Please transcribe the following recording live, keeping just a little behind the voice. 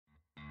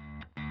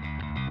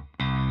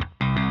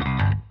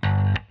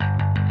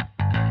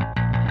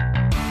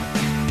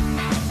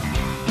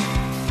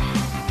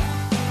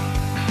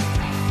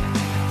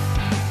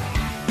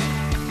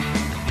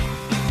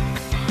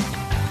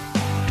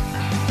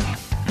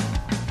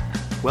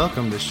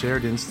Welcome to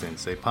Shared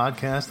Instance, a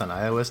podcast on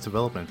iOS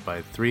development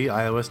by 3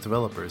 iOS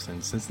developers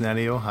in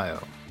Cincinnati,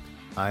 Ohio.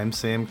 I'm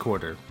Sam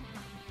Corder.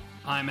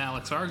 I'm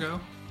Alex Argo.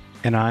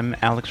 And I'm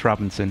Alex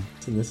Robinson.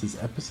 And this is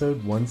episode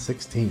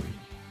 116.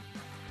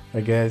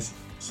 Alright guys,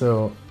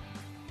 so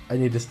I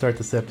need to start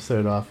this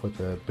episode off with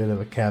a bit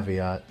of a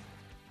caveat.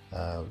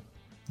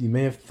 You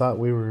may have thought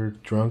we were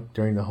drunk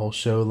during the whole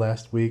show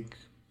last week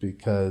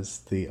because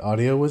the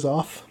audio was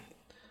off.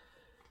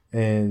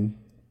 And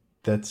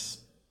that's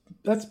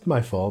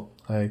my fault.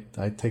 I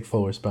take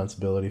full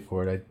responsibility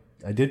for it.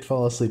 I did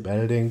fall asleep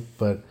editing,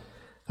 but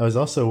I was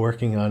also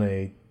working on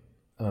a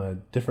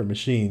different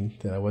machine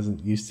that I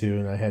wasn't used to,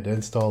 and I had to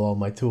install all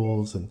my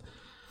tools and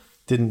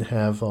didn't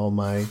have all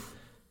my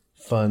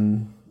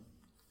fun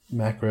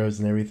macros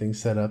and everything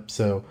set up.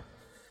 So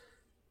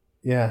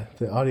yeah,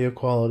 the audio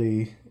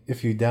quality,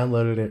 if you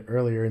downloaded it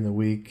earlier in the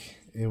week,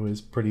 it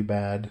was pretty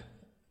bad.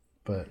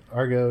 But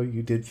Argo,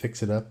 you did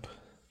fix it up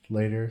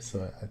later,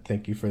 so I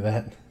thank you for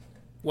that.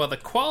 Well, the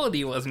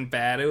quality wasn't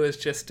bad. It was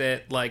just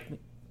at like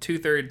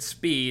 2/3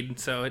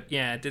 speed, so it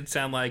did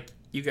sound like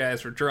you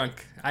guys were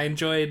drunk. I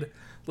enjoyed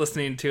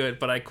listening to it,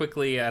 but I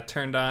quickly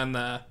turned on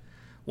the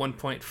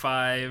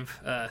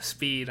 1.5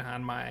 speed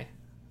on my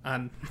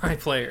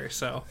player,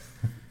 so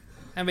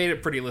I made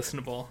it pretty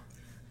listenable.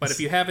 But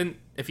if you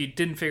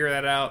didn't figure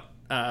that out,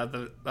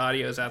 the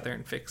audio is out there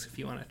and fixed if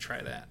you want to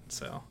try that.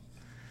 So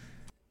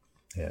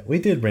yeah, we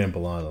did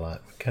ramble on a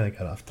lot. We kind of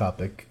got off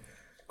topic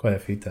quite a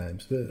few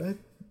times, but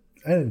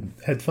I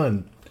had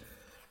fun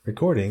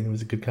recording. It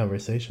was a good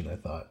conversation, I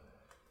thought.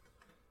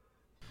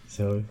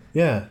 So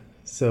yeah,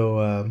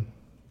 so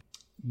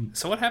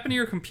what happened to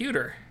your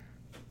computer?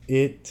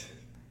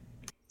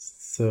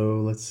 So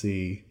let's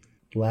see.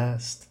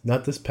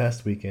 Not this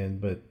past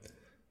weekend, but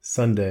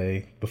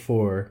Sunday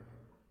before,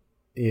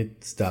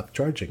 it stopped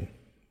charging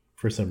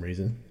for some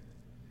reason.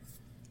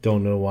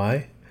 Don't know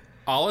why.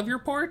 All of your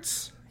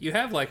ports? You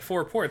have like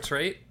 4 ports,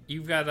 right?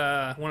 You've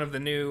got one of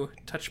the new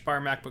Touch Bar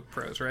MacBook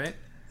Pros, right?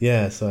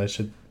 Yeah, so I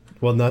should...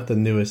 Well, not the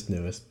newest,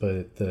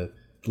 but the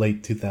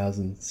late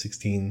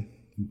 2016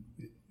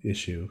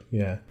 issue,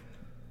 yeah.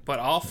 But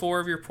all 4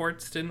 of your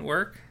ports didn't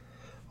work?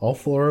 All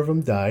 4 of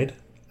them died.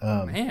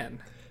 Man.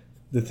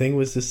 The thing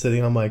was just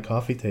sitting on my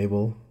coffee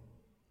table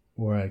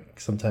where I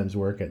sometimes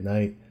work at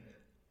night,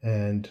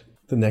 and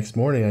the next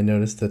morning I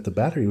noticed that the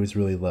battery was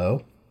really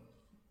low.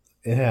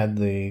 It had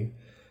the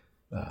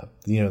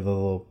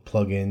little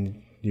plug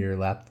in your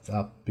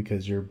laptop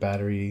because your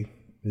battery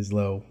is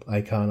low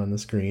icon on the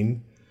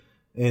screen,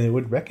 and it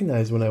would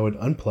recognize when I would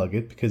unplug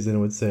it, because then it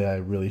would say I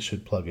really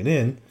should plug it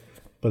in,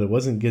 but it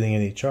wasn't getting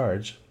any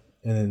charge.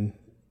 And then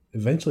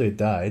eventually it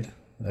died.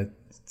 I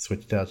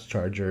switched out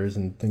chargers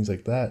and things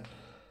like that,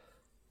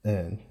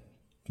 and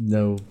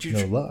no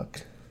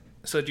luck.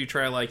 So did you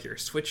try like your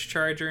Switch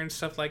charger and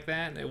stuff like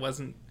that? It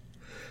wasn't.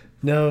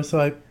 No,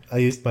 so I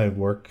used my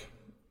work.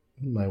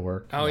 Oh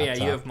laptop. Yeah,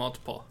 you have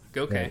multiple.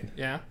 Okay, right.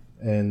 Yeah.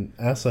 And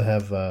I also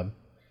have a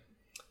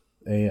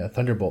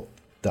Thunderbolt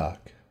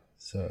dock,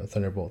 so a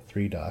Thunderbolt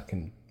 3 dock,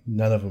 and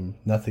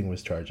nothing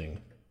was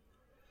charging.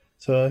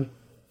 So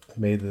I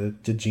made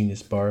the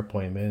Genius Bar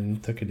appointment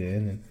and took it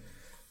in, and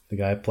the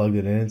guy plugged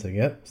it in and said,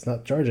 "Yep, it's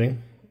not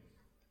charging."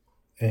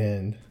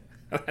 And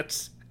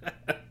that's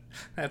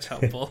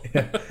helpful.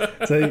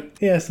 Yeah. So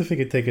he asked if he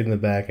could take it in the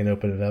back and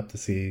open it up to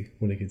see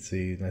what he could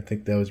see, and I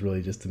think that was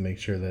really just to make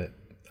sure that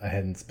I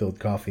hadn't spilled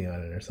coffee on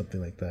it or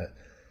something like that,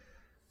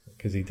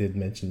 because he did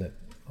mention that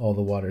all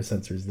the water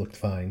sensors looked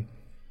fine.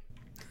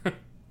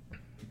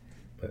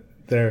 But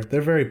they're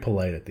very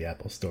polite at the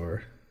Apple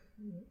Store,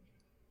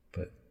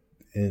 but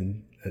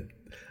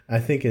I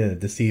think in a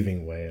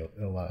deceiving way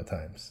a lot of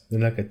times. They're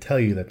not going to tell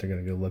you that they're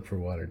going to go look for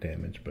water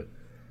damage, but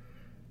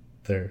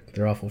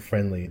they're awful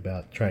friendly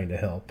about trying to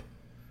help.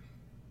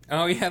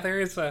 Oh yeah, there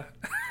is a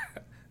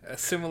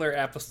similar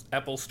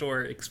Apple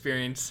Store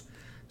experience.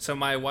 So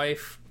my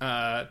wife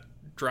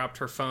dropped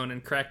her phone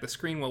and cracked the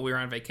screen while we were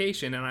on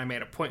vacation, and I made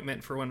an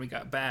appointment for when we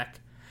got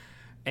back.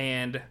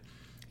 And,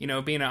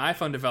 being an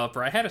iPhone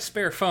developer, I had a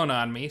spare phone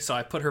on me, so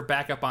I put her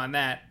back up on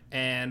that,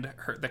 and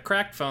the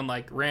cracked phone,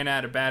 ran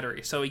out of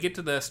battery. So we get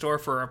to the store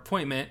for our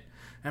appointment,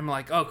 and I'm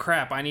like, oh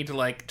crap, I need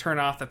to, turn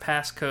off the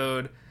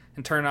passcode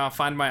and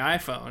Find My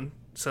iPhone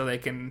so they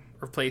can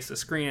replace the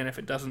screen, and if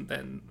it doesn't,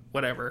 then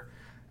whatever.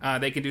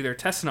 They can do their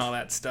tests and all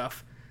that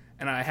stuff.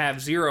 And I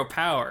have 0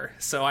 power,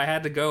 so I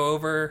had to go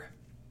over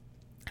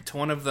to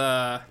one of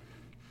the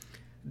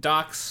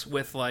docks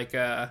with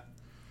an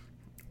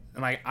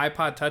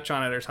iPod Touch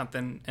on it or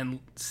something, and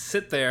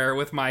sit there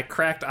with my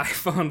cracked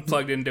iPhone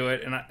plugged into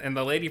it. And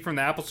the lady from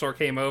the Apple Store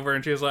came over,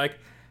 and she was like,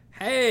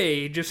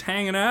 "Hey, just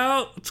hanging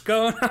out? What's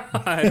going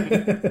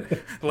on?"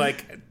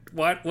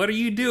 What are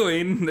you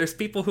doing? There's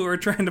people who are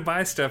trying to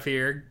buy stuff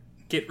here.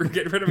 Get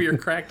rid of your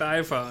cracked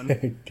iPhone.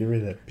 Get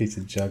rid of that piece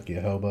of junk,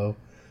 you hobo.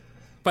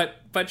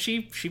 But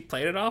she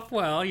played it off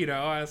well,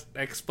 I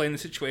explained the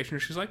situation.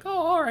 She's like, "Oh,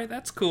 all right,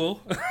 that's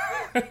cool,"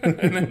 and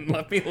then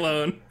left me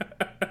alone.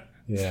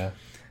 Yeah.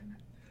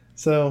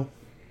 So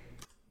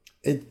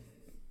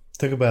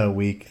Took about a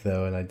week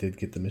though, and I did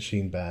get the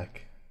machine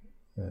back.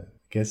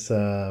 Guess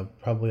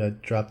probably I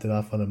dropped it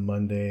off on a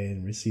Monday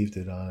and received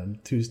it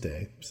on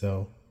Tuesday.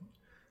 So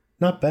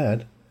not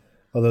bad.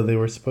 Although they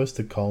were supposed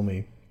to call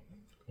me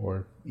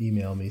or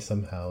email me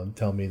somehow and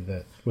tell me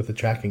that with a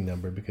tracking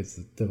number because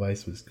the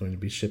device was going to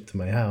be shipped to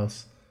my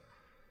house.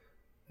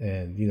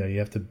 And, you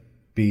have to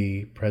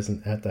be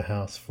present at the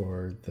house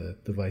for the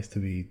device to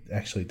be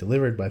actually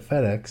delivered by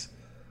FedEx.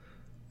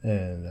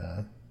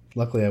 And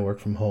luckily I work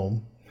from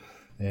home.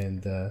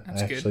 And I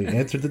actually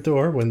answered the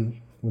door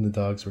when the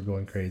dogs were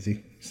going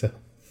crazy. So,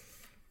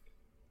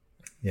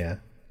 yeah.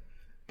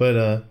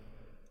 But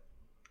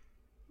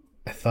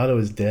I thought it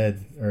was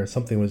dead or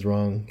something was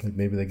wrong. Like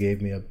maybe they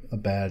gave me a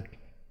bad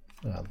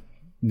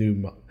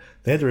new...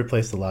 They had to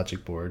replace the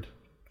logic board.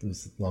 It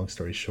was long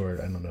story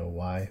short. I don't know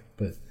why.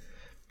 But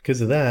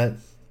because of that,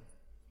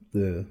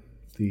 the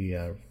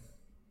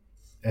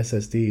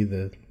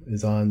SSD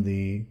is on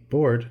the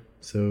board.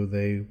 So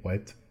they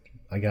wiped...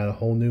 I got a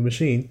whole new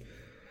machine.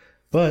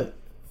 But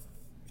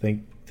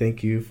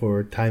thank you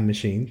for Time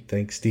Machine.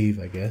 Thanks, Steve,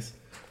 I guess.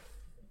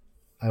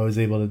 I was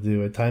able to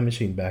do a Time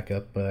Machine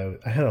backup, but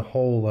I had a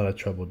whole lot of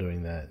trouble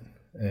doing that.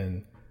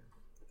 And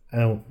I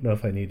don't know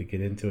if I need to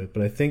get into it,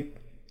 but I think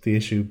the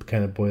issue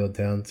kind of boiled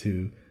down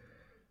to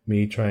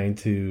me trying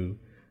to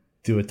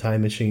do a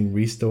Time Machine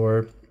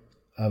restore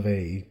of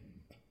a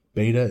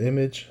beta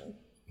image.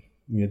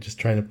 Just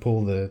trying to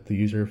pull the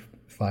user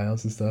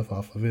files and stuff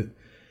off of it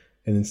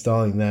and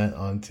installing that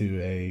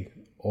onto a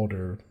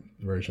older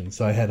version.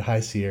 So I had High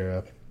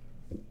Sierra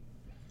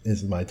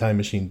is my Time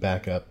Machine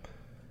backup,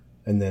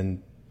 and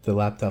then the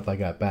laptop I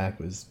got back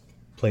was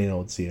plain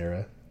old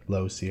Sierra,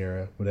 low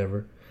Sierra,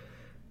 whatever.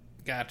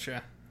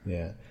 Gotcha.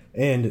 Yeah.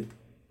 And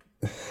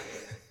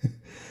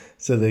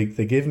so they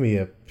give me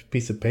a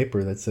piece of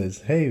paper that says,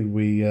 hey,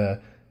 we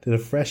did a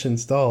fresh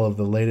install of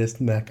the latest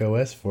Mac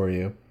OS for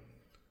you.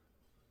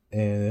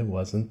 And it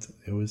wasn't.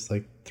 It was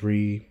like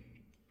 3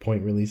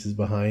 point releases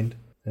behind.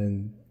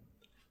 And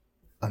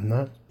I'm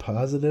not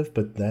positive,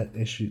 but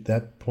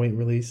that point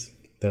release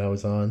that I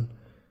was on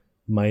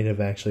might have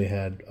actually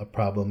had a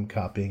problem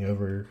copying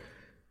over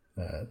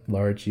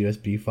large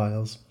USB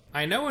files.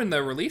 I know in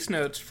the release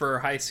notes for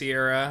High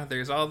Sierra,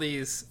 there's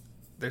always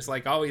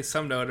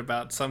some note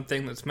about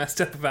something that's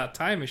messed up about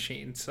Time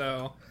Machine.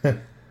 So,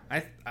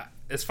 I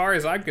as far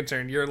as I'm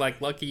concerned, you're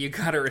like lucky you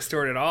got it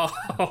restored at all.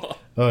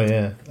 Oh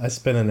yeah, I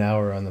spent an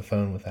hour on the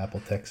phone with Apple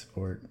Tech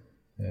Support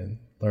and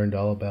learned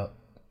all about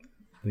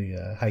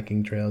the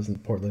hiking trails in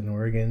Portland,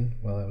 Oregon,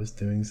 while I was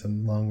doing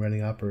some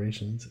long-running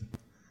operations.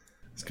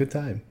 It's a good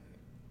time.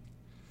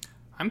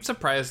 I'm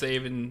surprised they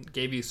even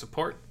gave you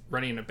support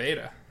running a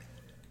beta.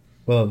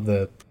 Well,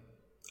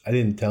 I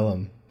didn't tell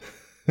them.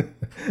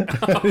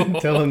 I didn't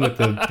tell them that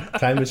the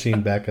Time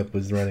Machine backup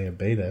was running a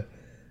beta.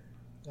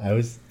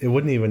 It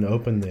wouldn't even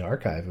open the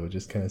archive. It would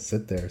just kind of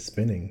sit there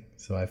spinning.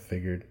 So I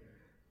figured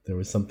there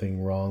was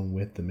something wrong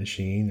with the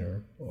machine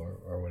or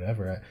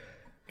whatever.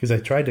 Because I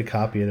tried to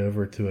copy it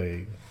over to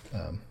a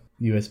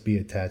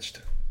USB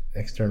attached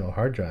external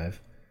hard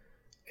drive,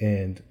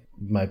 and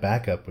my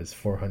backup was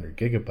 400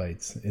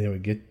 gigabytes, and it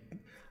would get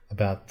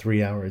about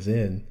 3 hours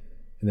in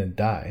and then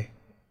die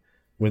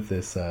with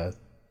this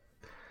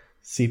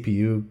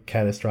CPU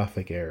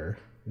catastrophic error.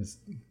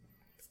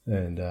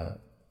 And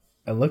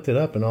I looked it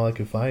up, and all I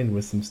could find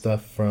was some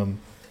stuff from,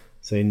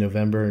 say,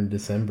 November and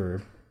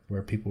December,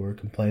 where people were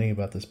complaining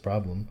about this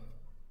problem.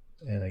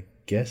 And I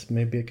guess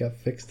maybe it got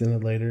fixed in a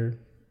later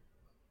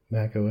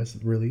Mac OS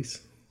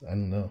release. I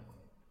don't know.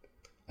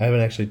 I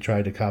haven't actually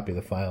tried to copy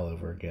the file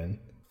over again.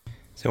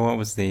 So what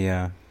was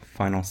the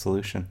final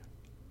solution?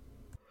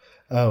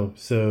 Oh,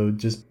 so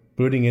just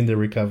booting into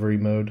recovery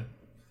mode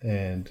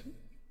and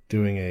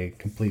doing a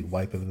complete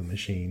wipe of the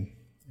machine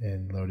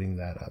and loading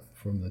that up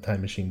from the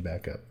Time Machine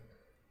backup.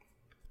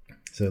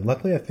 So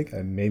luckily, I think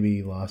I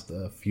maybe lost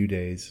a few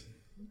days.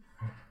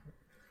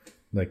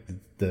 Like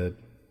the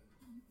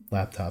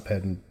laptop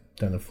hadn't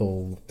done a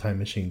full Time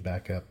Machine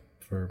backup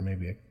for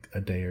maybe a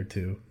day or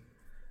two.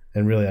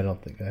 And really, I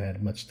don't think I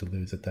had much to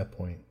lose at that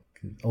point.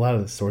 A lot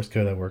of the source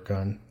code I work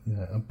on,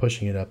 I'm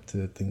pushing it up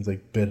to things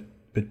like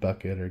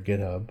Bitbucket or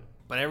GitHub.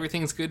 But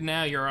everything's good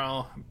now? You're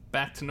all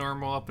back to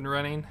normal, up and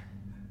running?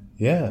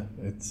 Yeah,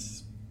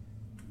 it's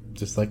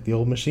just like the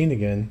old machine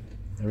again.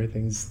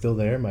 Everything's still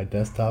there. My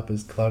desktop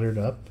is cluttered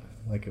up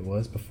like it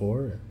was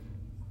before.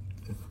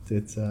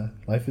 It's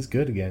life is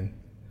good again.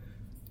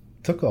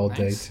 Took all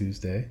day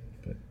Tuesday,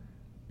 but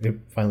it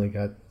finally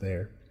got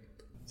there.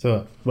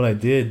 So when I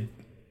did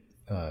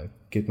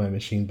get my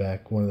machine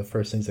back, one of the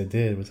first things I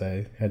did was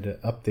I had to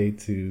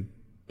update to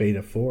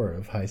beta 4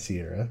 of High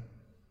Sierra.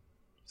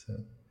 So,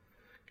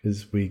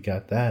 because we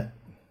got that,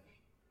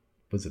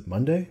 was it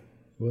Monday?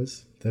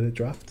 Was that it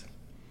dropped?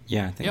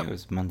 Yeah, I think it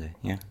was Monday.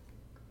 Yeah.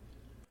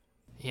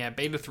 Yeah,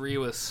 beta 3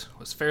 was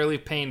fairly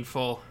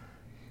painful,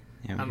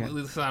 Yeah, at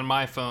least on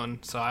my phone.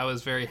 So I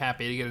was very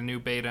happy to get a new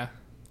beta.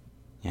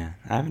 Yeah,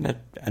 I haven't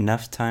had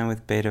enough time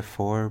with beta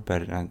 4,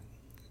 but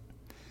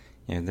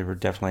there were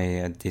definitely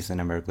a decent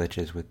number of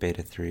glitches with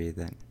beta 3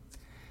 that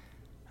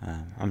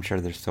I'm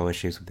sure there's still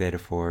issues with Beta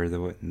 4.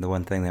 The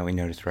one thing that we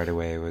noticed right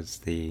away was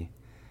the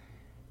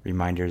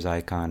reminders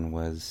icon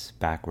was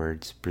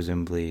backwards,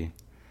 presumably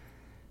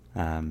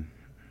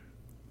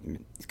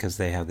because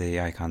they have the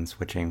icon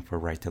switching for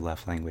right to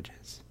left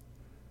languages.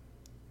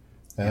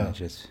 Oh. And it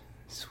just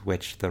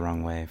switched the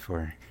wrong way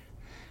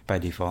by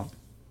default.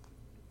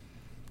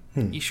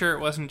 You sure it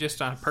wasn't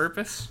just on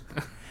purpose?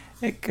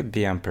 It could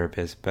be on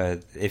purpose,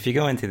 but if you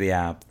go into the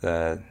app,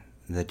 the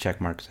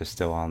check marks are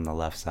still on the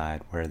left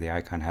side, where the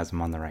icon has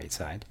them on the right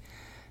side.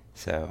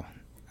 So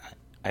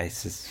I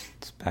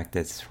suspect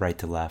it's right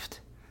to left.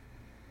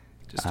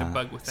 Just a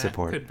bug with that.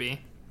 Support. Could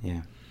be.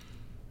 Yeah.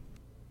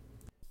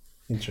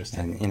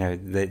 Interesting.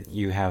 And that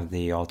you have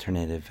the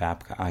alternative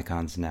app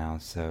icons now,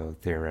 so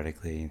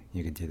theoretically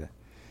you could do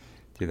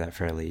that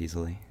fairly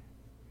easily.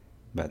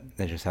 But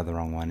they just have the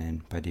wrong one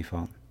in by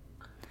default.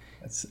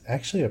 That's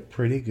actually a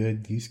pretty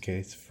good use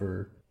case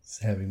for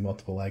having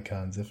multiple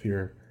icons. If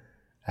your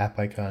app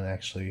icon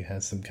actually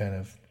has some kind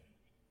of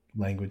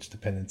language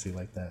dependency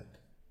like that.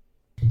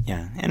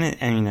 Yeah,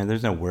 and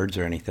there's no words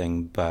or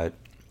anything, but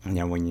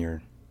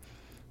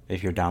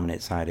if your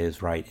dominant side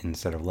is right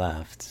instead of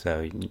left,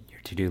 so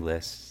your to-do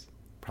list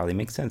probably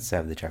makes sense to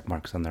have the check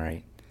marks on the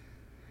right.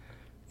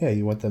 Yeah,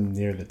 you want them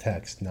near the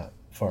text, not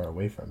far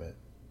away from it.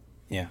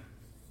 Yeah.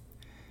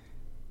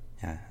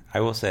 Yeah, I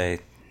will say,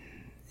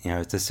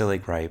 it's a silly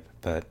gripe,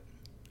 but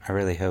I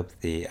really hope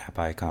the app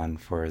icon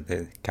for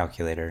the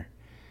calculator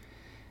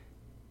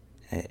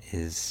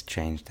is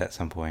changed at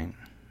some point.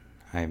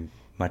 I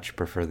much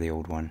prefer the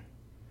old one.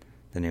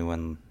 The new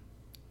one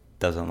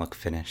doesn't look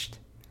finished.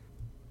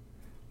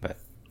 But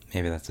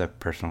maybe that's a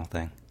personal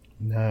thing.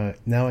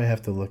 Now I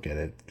have to look at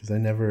it, because I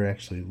never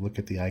actually look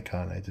at the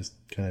icon. I just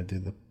kind of do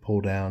the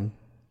pull down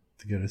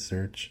to go to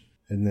search,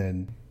 and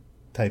then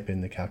type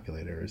in the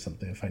calculator or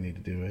something if I need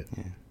to do it.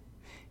 Yeah.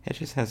 It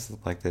just has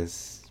like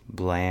this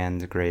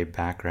bland gray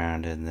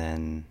background and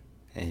then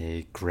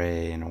a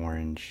gray and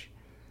orange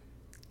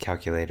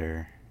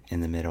calculator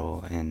in the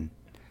middle, and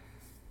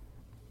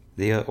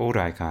the old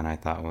icon I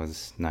thought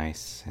was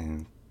nice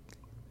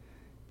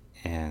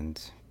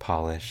and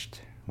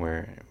polished,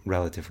 where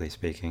relatively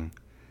speaking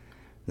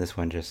this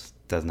one just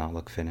does not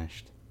look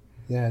finished.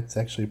 Yeah, it's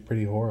actually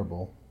pretty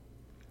horrible.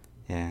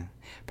 Yeah.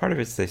 Part of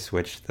it's they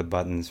switched the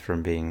buttons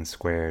from being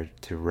square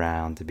to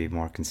round to be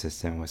more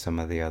consistent with some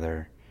of the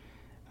other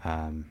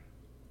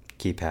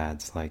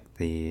keypads, like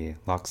the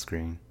lock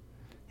screen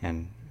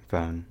and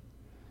phone.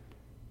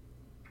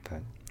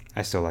 But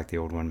I still like the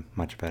old one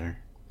much better.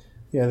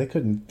 Yeah,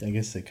 I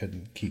guess they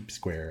couldn't keep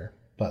square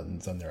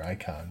buttons on their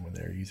icon when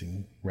they're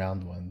using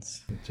round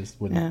ones. It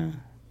just wouldn't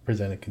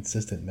present a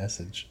consistent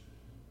message.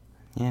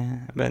 Yeah,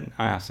 but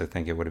I also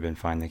think it would have been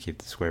fine to keep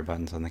the square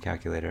buttons on the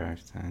calculator.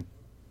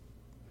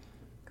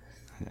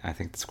 I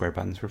think the square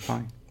buttons were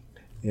fine.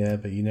 Yeah,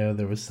 but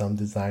there was some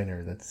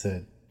designer that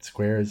said,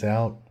 square is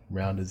out,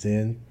 round is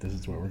in, this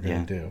is what we're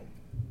going to do.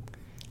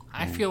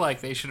 I feel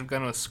like they should have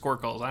gone with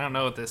squircles. I don't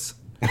know what this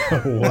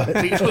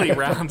What? usually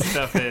round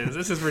stuff is.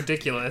 This is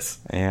ridiculous.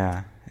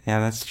 Yeah,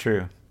 that's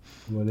true.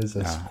 What is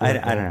a I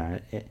squircle?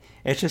 don't know.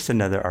 It's just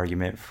another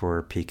argument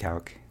for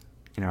pCalc.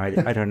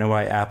 I don't know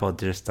why Apple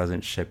just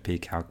doesn't ship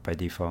pCalc by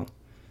default.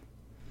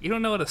 You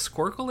don't know what a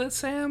squircle is,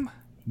 Sam?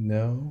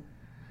 No?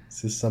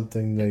 Is this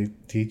something they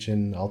teach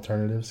in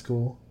alternative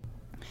school?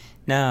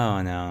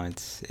 No,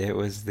 it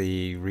was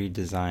the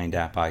redesigned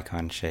app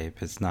icon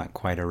shape. It's not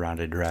quite a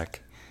rounded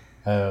rec.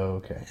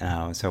 Oh, okay.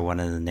 So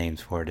one of the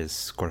names for it is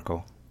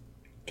Squircle.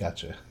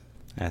 Gotcha.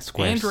 A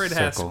square Android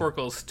has circle.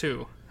 squircles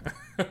too.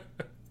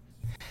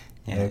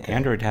 Yeah, Okay.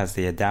 Android has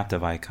the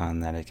adaptive icon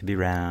that it could be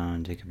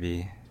round, it could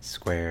be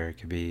square, it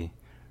could be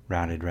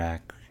rounded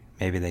rec.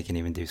 Maybe they can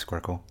even do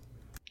Squircle.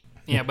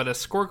 Yeah, but a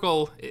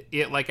squircle,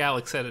 it like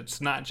Alex said, it's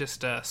not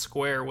just a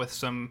square with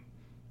some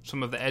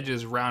of the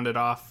edges rounded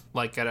off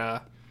like at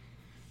a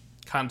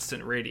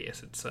constant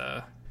radius.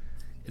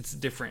 It's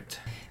different.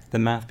 The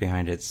math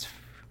behind it's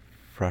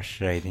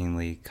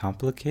frustratingly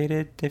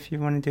complicated if you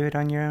want to do it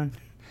on your own.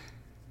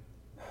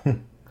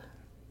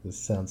 This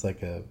sounds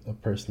like a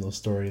personal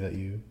story that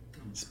you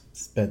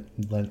spent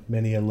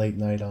many a late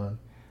night on.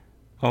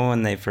 Well,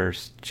 when they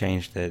first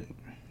changed it,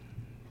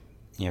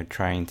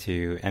 trying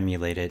to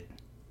emulate it,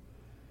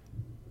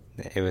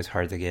 it was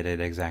hard to get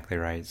it exactly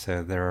right.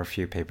 So there are a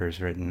few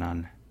papers written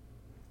on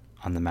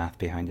the math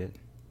behind it.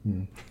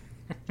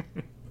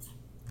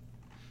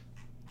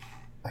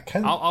 I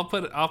kind of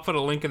I'll put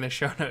a link in the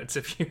show notes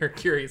if you're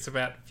curious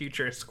about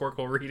future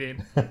squircle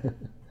reading.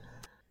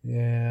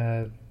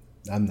 Yeah,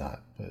 I'm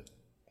not, but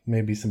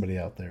maybe somebody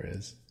out there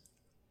is.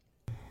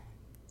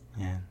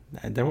 Yeah,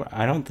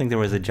 I don't think there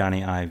was a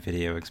Johnny Ive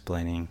video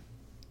explaining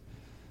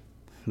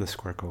the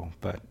Squircle,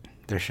 but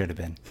there should have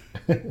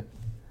been.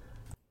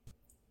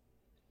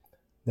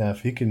 Now,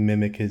 if you can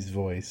mimic his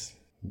voice,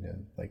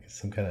 like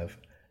some kind of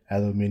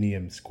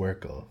aluminium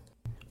squircle.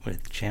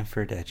 With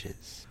chamfered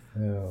edges.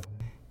 Oh,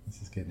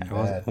 this is getting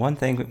Well, bad. one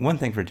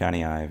thing for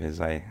Johnny Ive is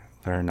I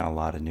learn a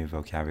lot of new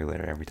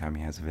vocabulary every time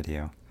he has a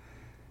video.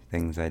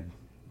 Terms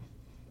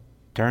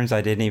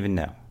I didn't even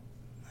know.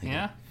 Like,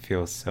 Yeah. It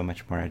feels so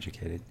much more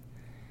educated.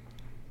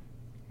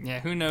 Yeah,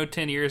 who knew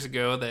 10 years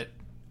ago that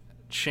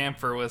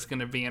chamfer was going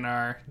to be in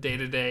our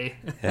day-to-day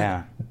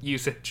Yeah.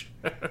 usage.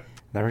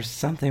 There was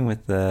something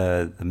with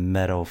the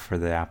metal for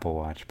the Apple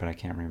Watch, but I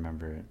can't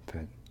remember it.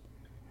 But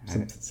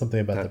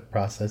Something about the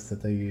process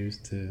that they use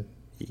to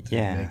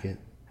make it.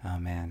 Oh,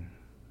 man.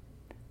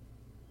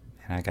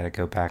 And I got to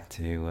go back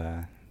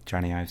to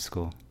Johnny Ive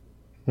school.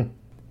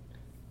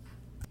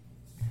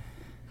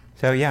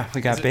 So, yeah,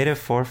 we got Beta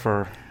 4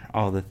 for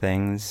all the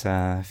things.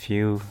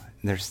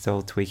 They're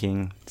still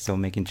tweaking, still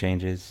making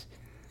changes.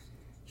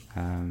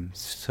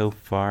 So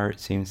far, it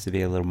seems to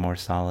be a little more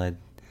solid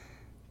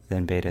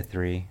than Beta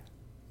 3.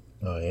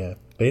 Oh, yeah.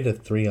 Beta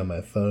 3 on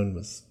my phone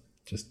was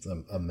just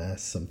a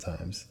mess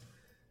sometimes.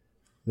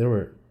 There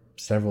were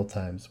several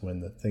times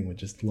when the thing would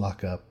just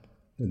lock up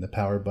and the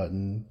power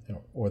button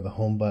or the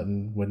home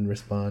button wouldn't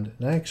respond.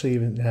 And I actually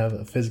even have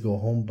a physical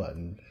home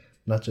button,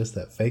 not just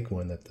that fake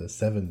one that the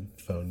 7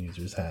 phone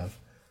users have.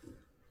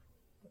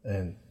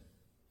 And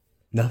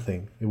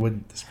nothing.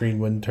 The screen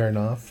wouldn't turn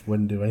off,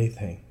 wouldn't do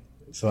anything.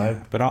 So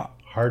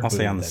I'll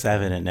say on the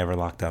 7, it never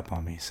locked up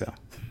on me, so.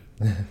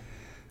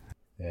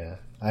 Yeah.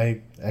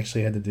 I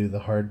actually had to do the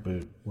hard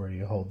boot where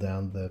you hold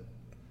down the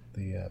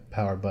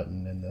power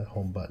button and the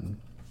home button.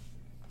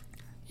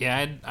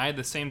 Yeah, I had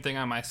the same thing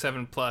on my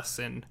 7 Plus,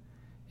 and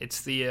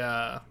it's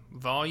the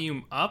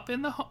volume up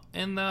in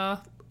the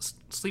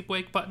sleep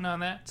wake button on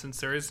that, since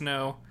there is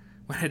no,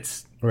 when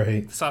it's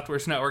right. The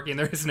software's not working,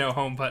 there is no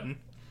home button.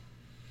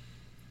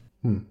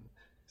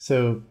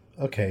 So,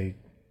 okay,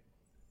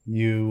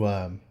 you've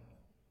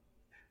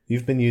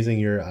been using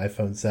your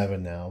iPhone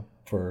 7 now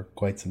for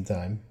quite some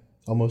time,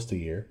 almost a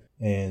year,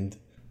 and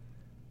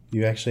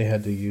you actually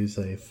had to use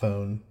a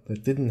phone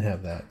that didn't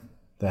have that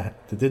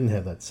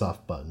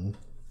soft button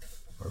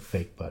or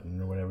fake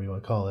button or whatever you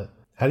want to call it.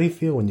 How do you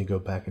feel when you go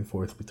back and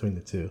forth between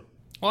the two?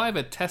 Well, I have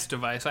a test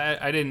device. I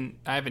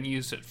haven't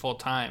used it full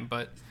time,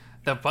 but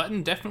the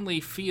button definitely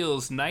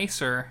feels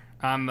nicer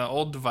on the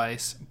old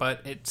device,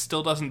 but it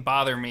still doesn't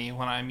bother me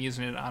when I'm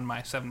using it on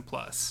my 7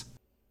 Plus.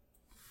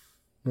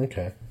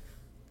 Okay.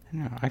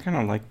 I kind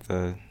of like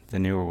the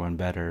newer one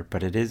better,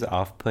 but it is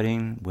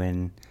off-putting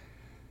when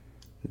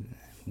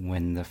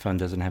the phone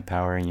doesn't have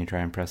power and you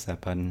try and press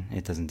that button.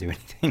 It doesn't do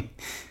anything.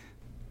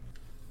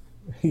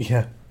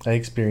 Yeah, I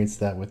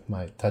experienced that with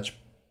my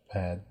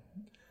touchpad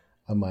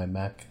on my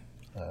Mac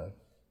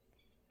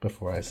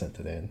before I sent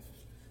it in.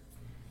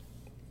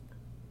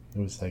 It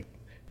was like,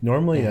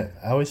 normally I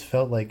always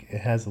felt like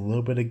it has a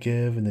little bit of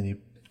give, and then you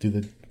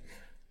do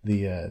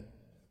the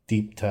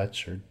deep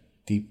touch or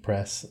deep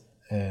press,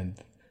 and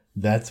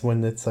that's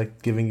when it's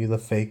like giving you the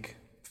fake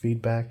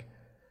feedback.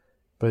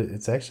 But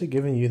it's actually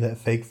giving you that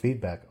fake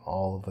feedback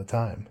all of the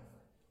time.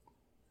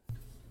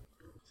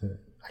 So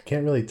I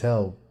can't really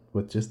tell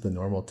with just the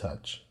normal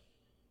touch.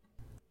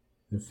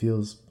 It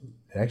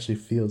actually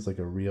feels like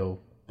a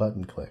real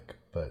button click,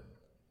 but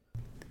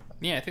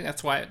Yeah, I think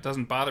that's why it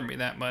doesn't bother me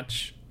that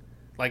much.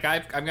 Like,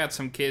 I've got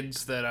some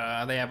kids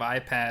that they have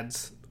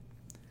iPads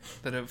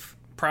that have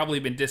probably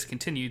been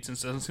discontinued,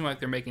 since it doesn't seem like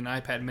they're making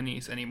iPad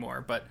minis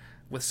anymore, but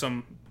with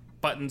some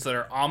buttons that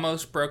are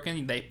almost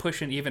broken, they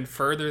push it even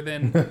further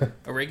than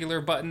a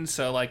regular button.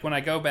 So, like, when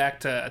I go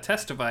back to a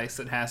test device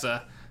that has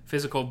a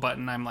physical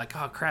button, I'm like,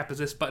 oh crap, is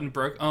this button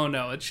broke? Oh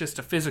no, it's just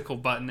a physical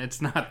button.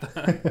 It's not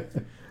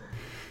the...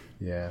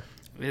 yeah.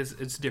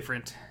 It's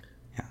different.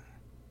 Yeah.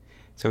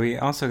 So we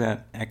also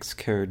got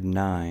Xcode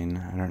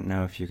 9. I don't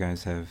know if you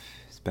guys have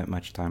spent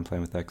much time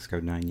playing with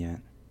Xcode 9 yet.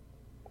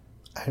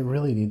 I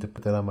really need to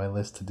put that on my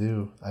list to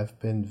do. I've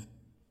been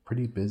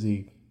pretty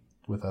busy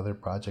with other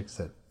projects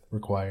that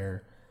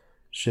require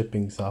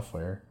shipping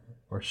software,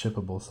 or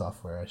shippable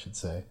software, I should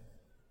say.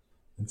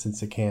 And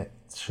since it can't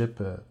ship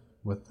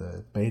with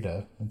the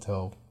beta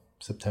until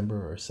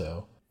September or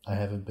so, I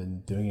haven't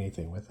been doing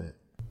anything with it.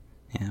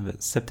 Yeah,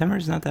 but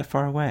September's not that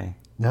far away.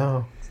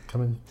 No, it's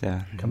coming.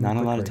 Yeah, coming not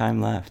a lot quickly. of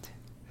time left.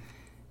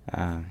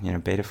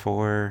 Beta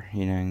 4,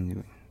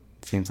 it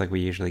seems like we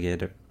usually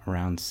get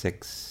around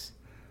 6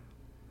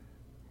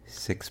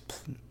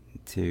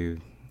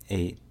 to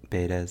 8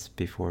 betas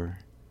before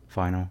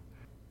final.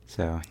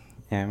 So,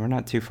 yeah, we're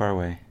not too far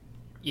away.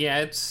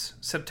 Yeah,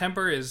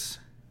 September is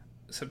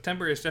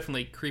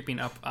definitely creeping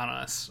up on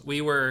us.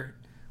 We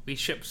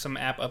shipped some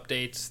app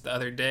updates the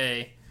other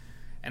day,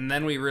 and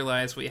then we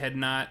realized we had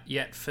not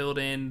yet filled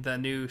in the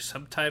new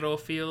subtitle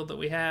field that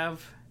we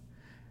have.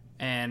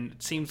 And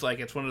it seems like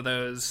it's one of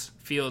those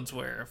fields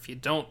where if you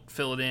don't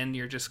fill it in,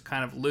 you're just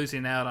kind of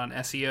losing out on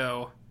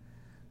SEO.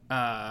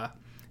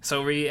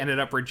 So we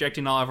ended up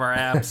rejecting all of our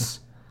apps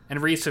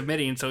and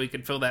resubmitting so we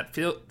could fill that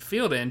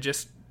field in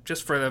just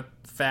for the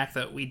fact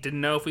that we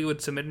didn't know if we would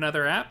submit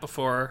another app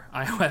before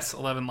iOS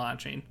 11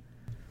 launching.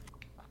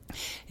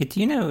 Hey, do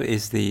you know,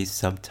 is the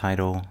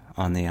subtitle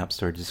on the App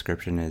Store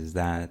description, is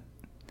that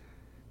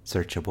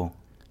searchable?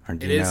 Or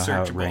do you know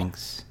how it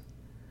ranks?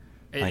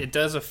 It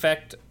does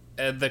affect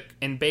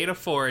in beta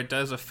 4. It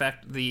does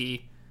affect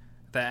the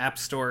App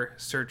Store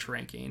search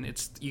ranking.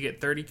 You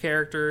get 30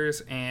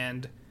 characters,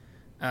 and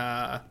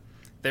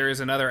there is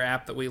another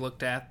app that we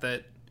looked at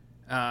that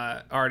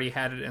already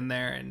had it in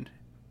there, and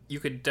you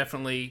could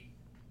definitely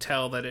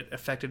tell that it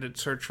affected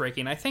its search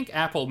ranking. I think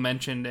Apple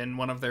mentioned in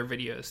one of their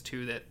videos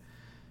too that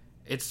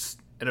it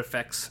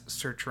affects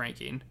search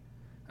ranking.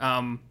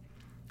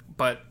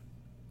 But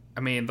I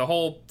mean, the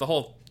whole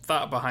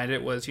thought behind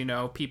it was,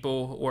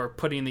 people were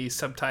putting these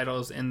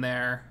subtitles in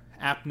their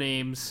app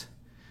names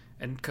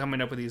and coming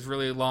up with these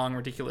really long,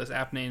 ridiculous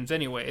app names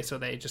anyway. So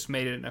they just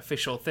made it an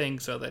official thing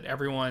so that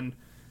everyone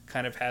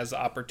kind of has the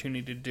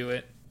opportunity to do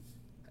it.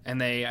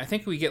 And I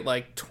think we get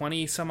like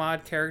 20 some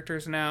odd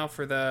characters now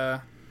for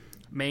the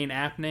main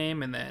app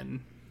name, and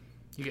then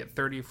you get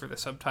 30 for the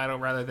subtitle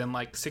rather than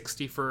like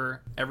 60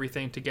 for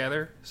everything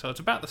together. So it's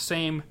about the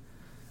same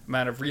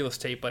amount of real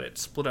estate, but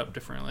it's split up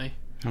differently.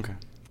 Okay.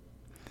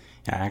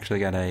 Yeah, I actually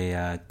got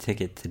a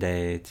ticket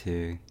today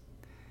to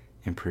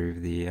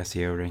improve the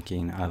SEO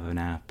ranking of an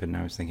app, and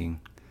I was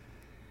thinking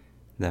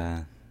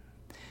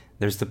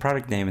there's the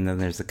product name and then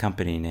there's the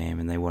company name,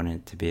 and they want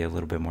it to be a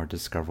little bit more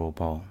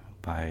discoverable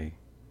by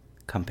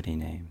company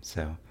name.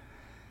 So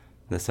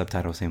the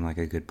subtitle seemed like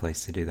a good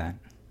place to do that.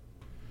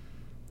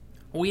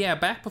 Well, yeah,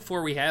 back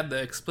before we had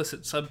the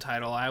explicit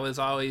subtitle, I was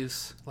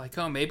always like,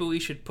 oh, maybe we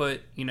should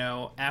put,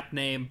 app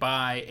name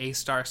by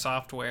A-Star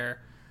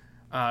Software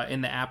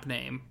in the app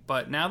name.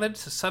 But now that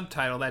it's a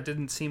subtitle, that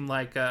didn't seem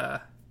like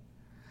the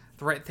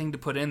right thing to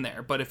put in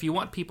there. But if you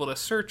want people to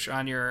search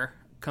on your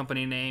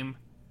company name,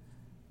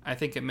 I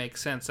think it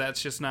makes sense.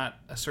 That's just not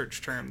a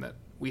search term that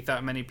we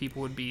thought many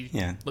people would be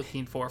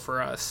looking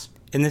for us.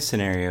 In this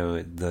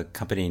scenario, the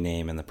company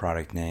name and the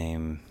product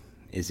name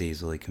is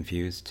easily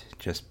confused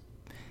just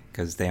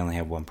because they only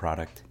have one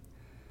product.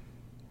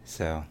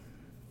 So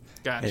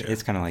gotcha.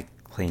 It's kind of like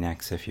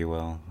Kleenex, if you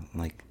will.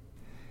 Like,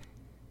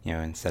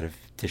 instead of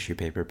tissue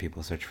paper,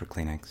 people search for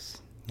Kleenex,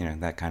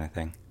 that kind of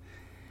thing.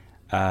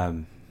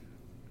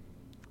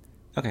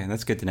 Okay,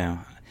 that's good to know.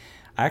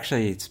 I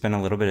actually spent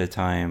a little bit of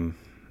time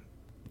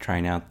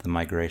trying out the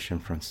migration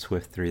from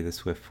Swift 3 to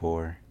Swift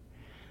 4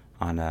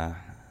 on a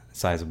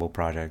sizable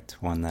project,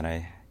 one that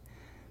I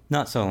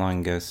not so long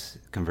ago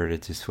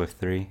converted to Swift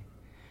 3.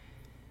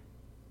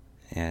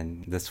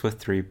 And the Swift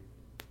 3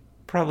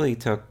 probably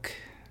took,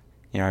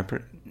 I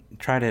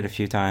tried it a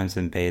few times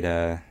in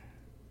beta,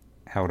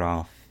 held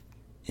off,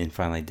 and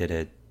finally did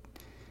it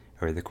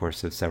over the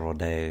course of several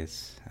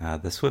days.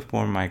 The Swift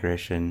 4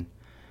 migration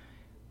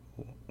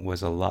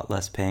was a lot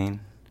less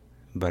pain,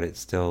 but it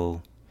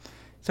still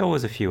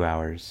was a few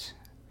hours.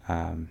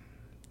 The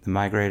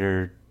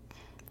migrator,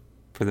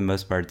 for the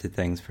most part, did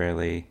things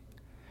fairly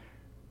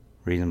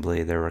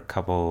reasonably. There were a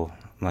couple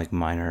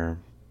minor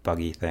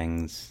buggy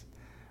things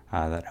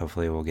that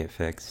hopefully will get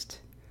fixed.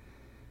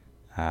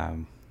 Where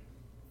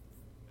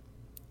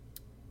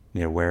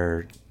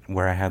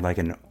I had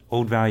an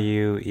old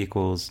value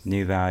equals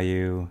new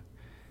value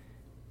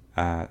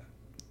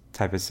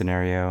type of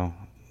scenario,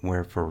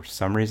 where for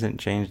some reason it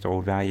changed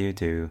old value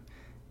to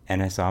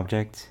NS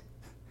object.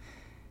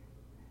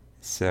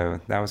 So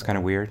that was kind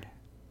of weird.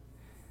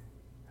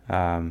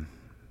 And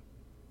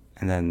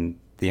then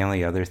the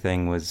only other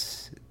thing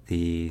was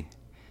the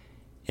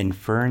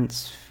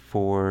inference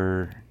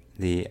for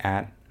the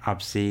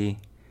 @opc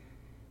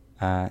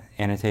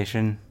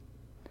annotation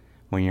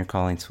when you're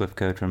calling Swift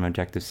code from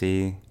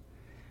Objective-C.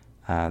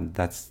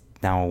 That's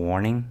now a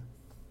warning.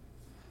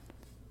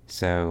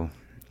 So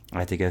I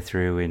had to go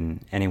through,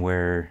 and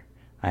anywhere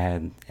I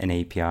had an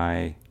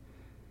API,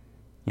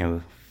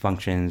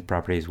 functions,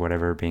 properties,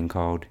 whatever being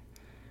called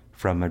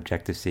from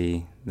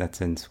Objective-C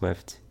that's in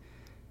Swift,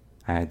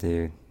 I had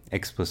to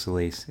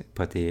explicitly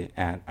put the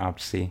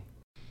 @opc.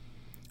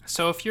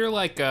 So if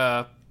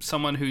you're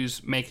someone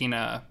who's making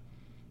a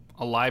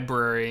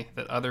library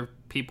that other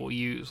people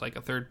use, like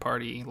a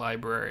third-party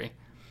library,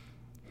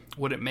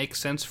 would it make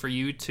sense for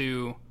you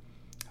to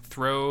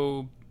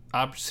throw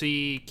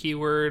opc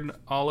keyword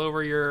all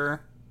over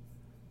your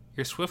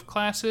Swift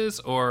classes?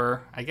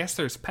 Or I guess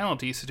there's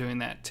penalties to doing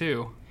that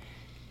too.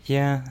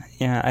 Yeah,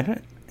 I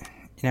don't,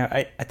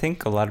 I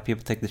think a lot of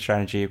people take the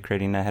strategy of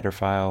creating a header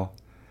file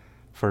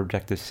for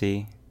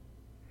Objective-C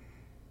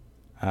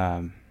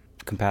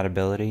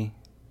compatibility.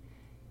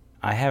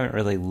 I haven't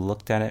really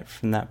looked at it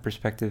from that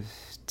perspective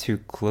too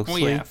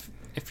closely. Well, yeah,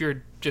 if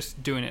you're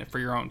just doing it for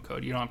your own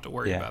code, you don't have to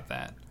worry about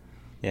that.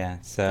 Yeah,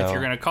 so if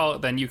you're going to call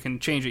it, then you can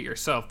change it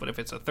yourself. But if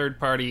it's a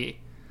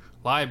third-party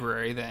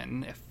library,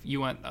 then if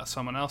you want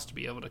someone else to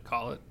be able to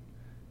call it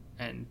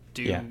and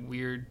do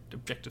weird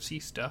Objective-C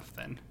stuff,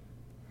 then...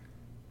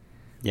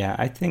 Yeah,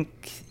 I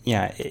think,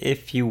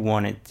 if you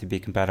want it to be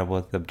compatible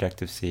with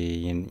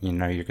Objective-C,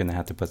 you're going to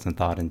have to put some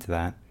thought into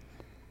that.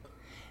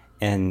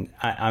 And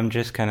I'm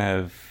just kind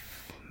of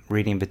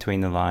reading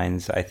between the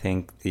lines. I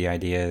think the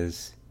idea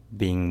is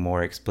being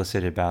more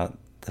explicit about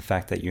the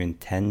fact that you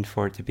intend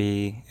for it to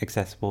be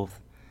accessible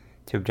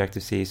to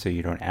Objective-C, so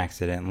you don't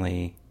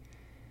accidentally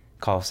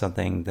call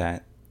something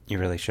that you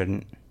really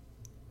shouldn't,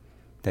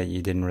 that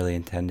you didn't really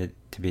intend it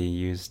to be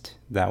used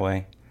that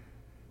way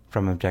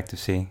from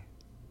Objective-C.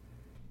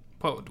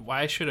 But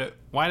why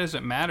does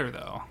it matter,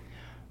 though?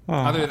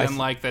 Well, other than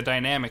like the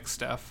dynamic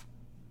stuff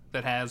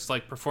that has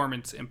like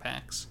performance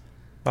impacts.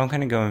 Well, I'm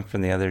kind of going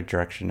from the other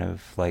direction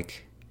of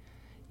like,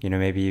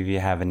 maybe if you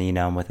have an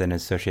enum with an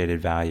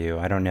associated value,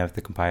 I don't know if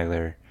the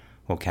compiler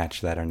will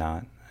catch that or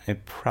not.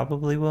 It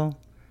probably will.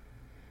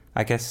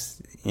 I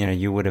guess, the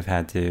enum would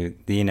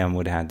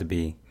have had to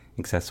be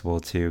accessible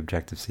to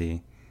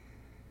Objective-C.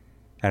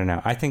 I don't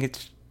know. I think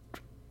it's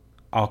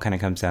all kind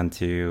of comes down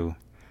to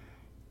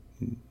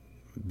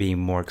being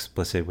more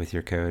explicit with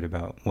your code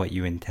about what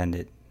you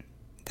intended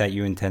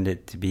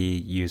to be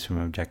used from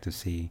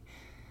Objective-C.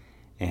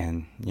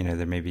 And,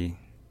 there may be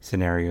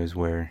scenarios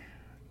where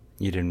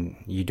you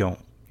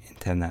don't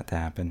intend that to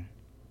happen.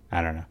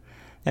 I don't know.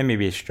 That may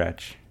be a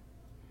stretch.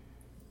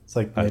 It's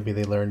like maybe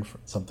they learned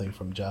something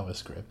from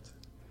JavaScript.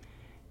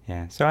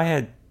 Yeah, so I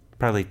had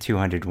probably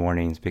 200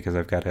 warnings because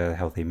I've got a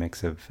healthy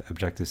mix of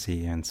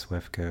Objective-C and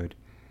Swift code.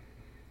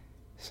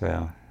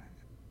 So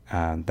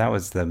that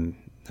was the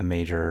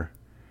major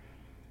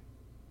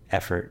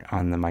effort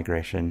on the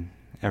migration.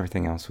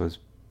 Everything else was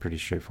pretty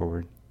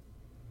straightforward.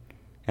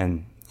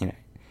 And,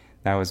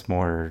 that was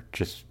more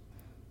just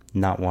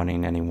not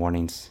wanting any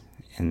warnings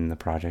in the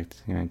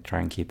project. Try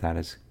and keep that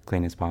as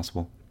clean as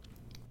possible.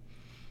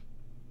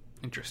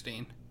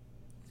 Interesting.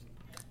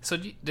 So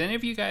did any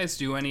of you guys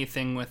do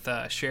anything with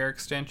share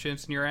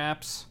extensions in your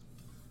apps?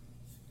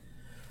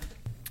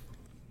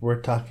 We're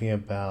talking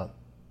about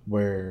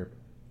where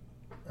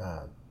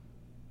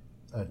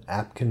an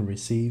app can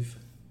receive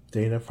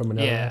data from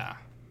another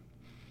app?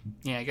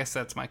 Yeah, I guess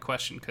that's my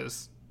question,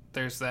 because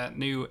there's that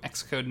new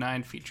Xcode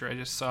 9 feature I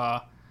just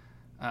saw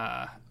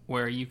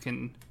where you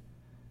can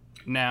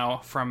now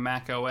from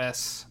Mac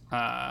OS,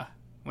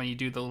 when you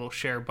do the little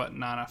share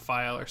button on a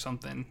file or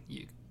something,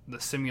 the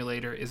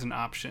simulator is an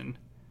option,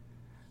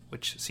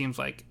 which seems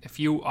like if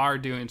you are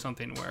doing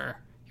something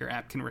where your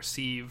app can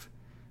receive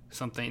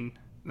something,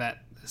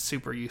 that is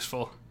super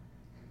useful.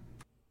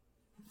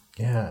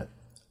 Yeah.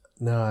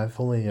 No, I've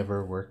only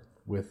ever worked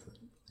with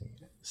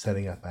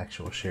setting up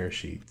actual share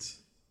sheets.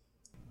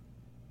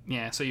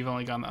 Yeah, so you've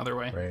only gone the other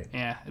way. Right.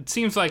 Yeah, it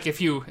seems like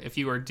if you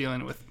are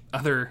dealing with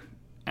other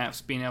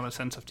apps being able to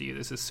send stuff to you,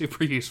 this is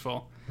super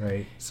useful.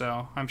 Right.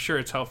 So I'm sure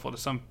it's helpful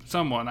to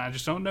someone. I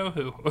just don't know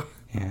who.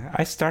 Yeah,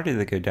 I started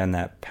to go down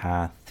that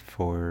path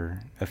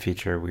for a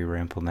feature we were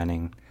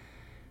implementing,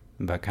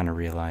 but kind of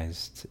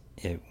realized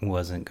it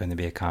wasn't going to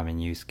be a common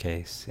use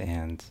case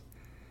and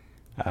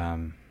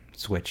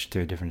switched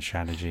to a different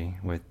strategy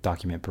with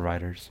document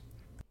providers.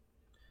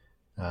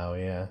 Oh,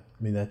 yeah.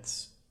 I mean,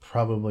 that's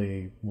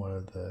probably one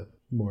of the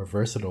more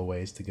versatile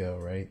ways to go,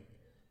 right?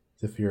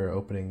 If you're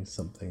opening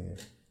something,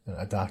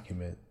 a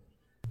document,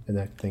 and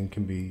that thing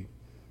can be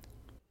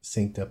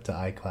synced up to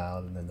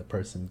iCloud, and then the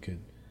person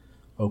could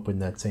open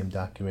that same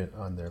document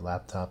on their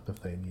laptop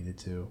if they needed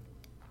to.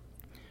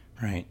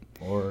 Right.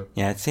 Or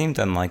yeah, it seemed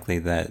unlikely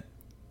that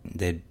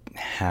they'd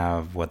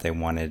have what they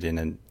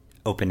wanted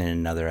open in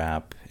another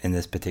app in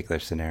this particular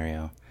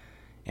scenario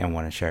and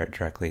want to share it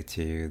directly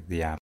to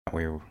the app that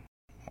we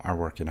are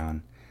working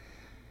on.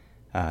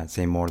 It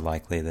seemed more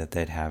likely that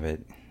they'd have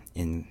it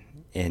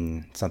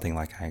in something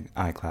like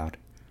iCloud.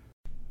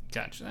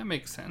 Gotcha, that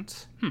makes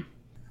sense.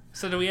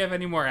 So do we have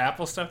any more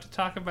Apple stuff to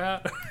talk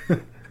about?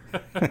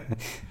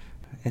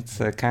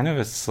 It's a kind of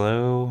a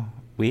slow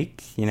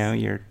week.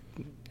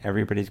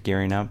 Everybody's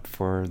gearing up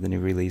for the new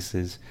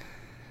releases.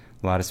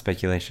 A lot of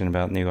speculation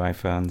about new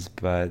iPhones,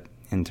 but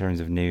in terms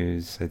of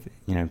news,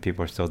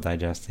 people are still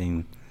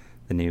digesting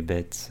the new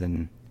bits,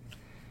 and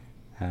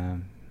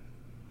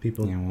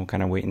we'll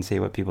kind of wait and see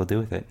what people do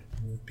with it.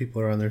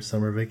 People are on their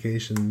summer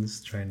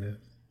vacations, trying to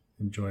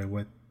enjoy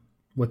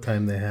what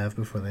time they have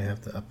before they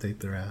have to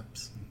update their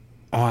apps.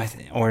 Oh,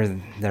 or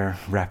they're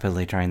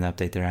rapidly trying to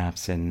update their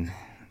apps and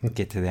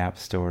get to the App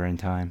Store in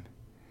time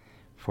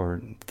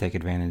to take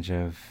advantage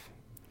of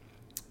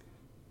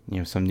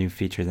some new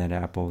feature that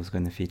Apple is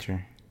going to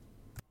feature.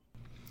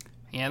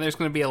 Yeah, there's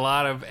going to be a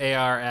lot of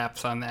AR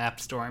apps on the App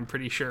Store, I'm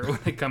pretty sure, when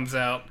it comes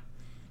out.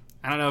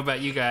 I don't know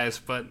about you guys,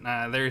 but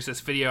there's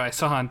this video I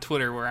saw on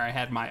Twitter where I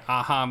had my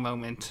aha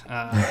moment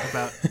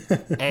about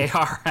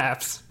AR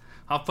apps.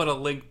 I'll put a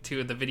link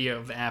to the video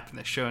of the app in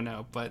the show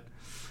note, but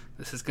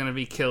this is going to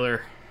be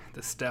killer,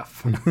 this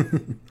stuff.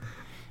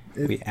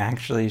 We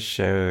actually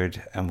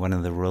showed one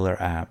of the ruler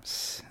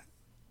apps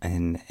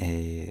when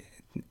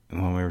we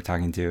were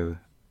talking to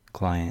a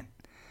client,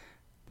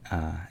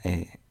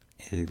 a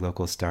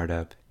local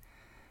startup,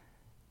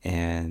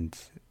 and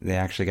they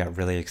actually got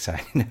really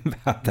excited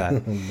about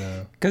that.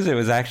 No. Because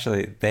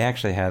they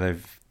actually had a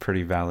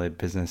pretty valid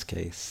business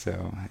case.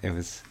 So it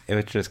was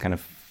just kind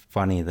of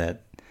funny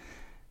that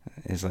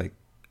it's like,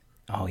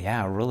 oh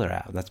yeah, a ruler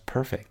app, that's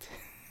perfect.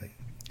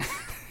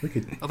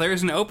 Well,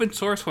 there's an open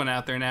source one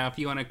out there now if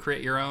you want to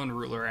create your own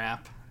ruler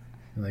app.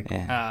 We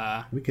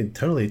can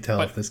totally tell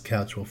if this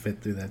couch will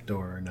fit through that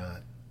door or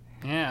not.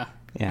 Yeah.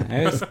 Yeah,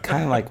 it was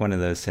kind of like one of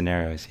those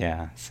scenarios,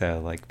 yeah. So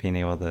like being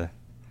able to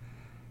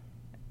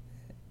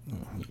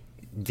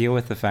deal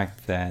with the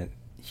fact that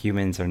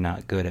humans are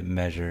not good at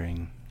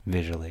measuring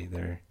visually.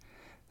 They're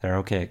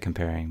okay at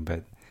comparing,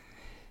 but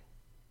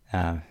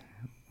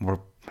we're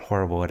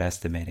horrible at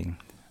estimating.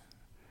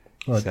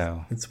 Well,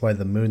 So it's why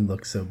the moon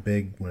looks so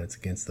big when it's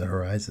against the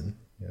horizon.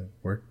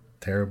 We're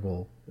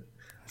terrible.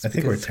 I think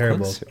because we're it's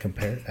terrible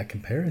closer. at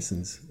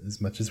comparisons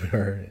as much as we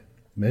are at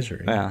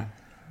measuring. Well,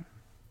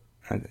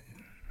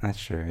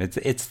 that's true.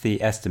 It's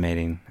the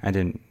estimating. I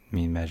didn't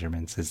mean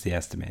measurements. It's the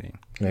estimating.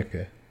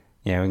 Okay.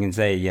 Yeah, we can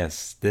say,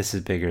 yes, this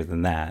is bigger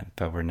than that,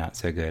 but we're not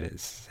so good at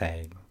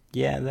saying,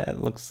 yeah,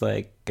 that looks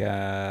like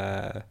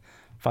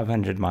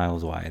 500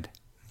 miles wide.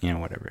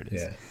 Whatever it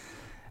is.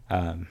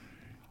 Yeah.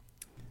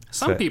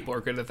 Some So- people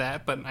are good at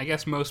that, but I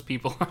guess most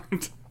people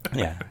aren't.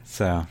 Yeah,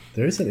 so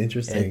There is an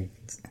interesting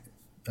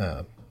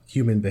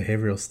human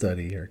behavioral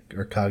study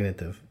or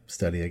cognitive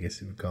study, I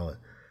guess you would call it,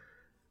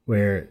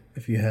 where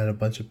if you had a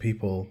bunch of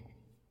people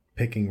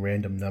picking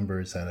random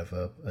numbers out of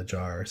a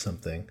jar or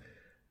something,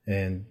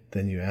 and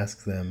then you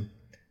ask them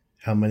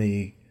how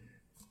many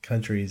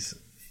countries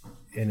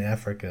in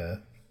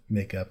Africa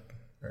make up,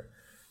 or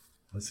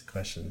what's the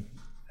question?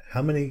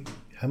 How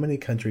many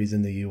countries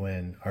in the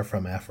UN are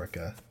from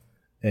Africa?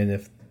 And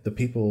if the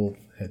people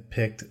had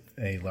picked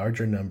a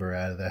larger number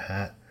out of the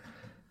hat,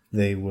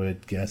 they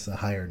would guess a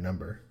higher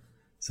number.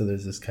 So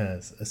there's this kind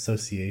of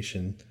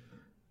association,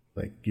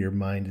 like your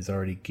mind is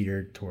already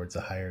geared towards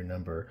a higher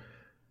number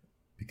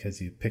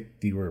because you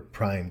were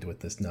primed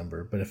with this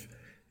number. But if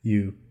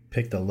you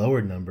picked a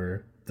lower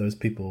number, those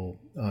people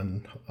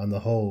on the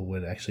whole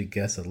would actually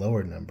guess a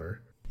lower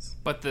number.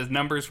 But the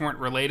numbers weren't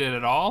related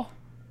at all?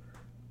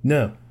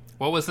 No,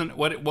 What was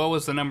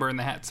the number in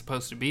the hat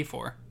supposed to be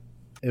for?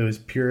 it was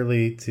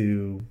purely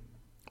to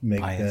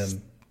make Bias.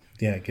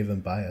 them, give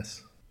them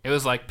bias. It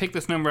was like, pick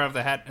this number out of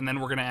the hat, and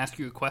then we're going to ask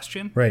you a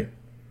question? Right.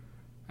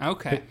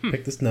 Okay.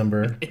 Pick this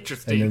number.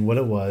 Interesting. And then what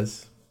it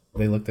was,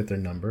 they looked at their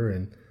number,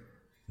 and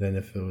then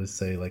if it was,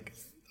 say, like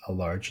a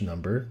large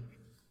number,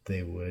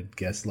 they would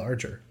guess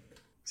larger.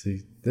 So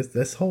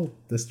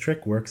this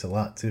trick works a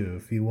lot too.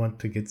 If you want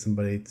to get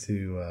somebody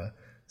to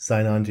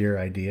sign on to your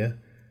idea,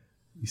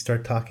 you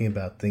start talking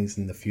about things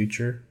in the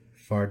future,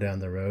 far down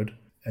the road,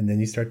 and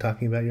then you start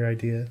talking about your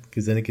idea,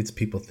 because then it gets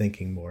people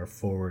thinking more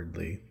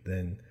forwardly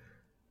than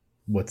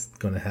what's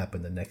going to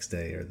happen the next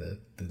day or the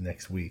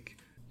next week.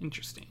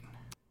 Interesting.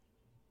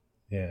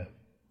 Yeah,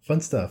 fun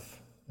stuff.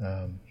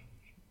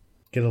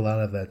 Get a lot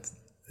of that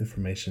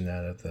information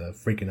out of the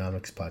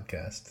Freakonomics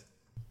podcast,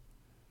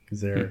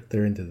 because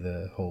they're into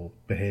the whole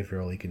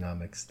behavioral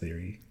economics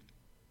theory.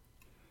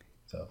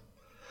 So,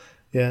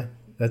 yeah,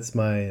 that's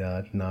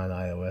my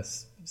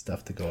non-iOS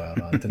stuff to go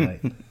out on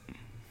tonight.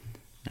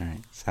 all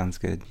right, sounds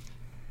good.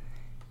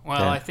 Well,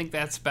 Yeah. I think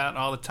that's about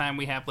all the time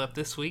we have left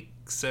this week.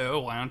 So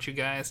why don't you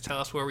guys tell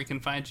us where we can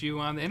find you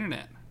on the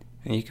internet?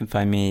 And you can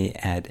find me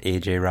at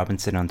AJ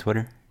Robinson on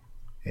Twitter.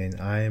 And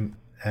I'm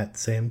at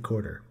Sam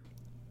Corder.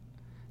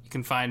 You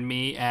can find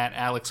me at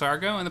Alex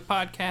Argo, and the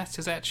podcast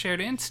is at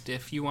Shared Inst.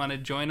 If you want to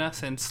join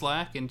us in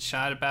Slack and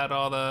chat about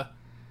all the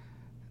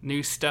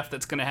new stuff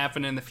that's going to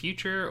happen in the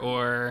future,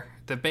 or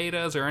the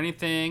betas or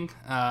anything,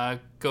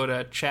 go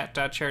to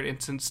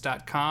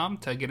chat.sharedinstance.com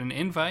to get an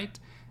invite,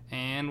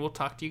 and we'll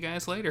talk to you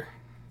guys later.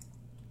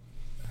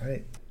 All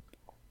right.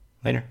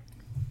 Later.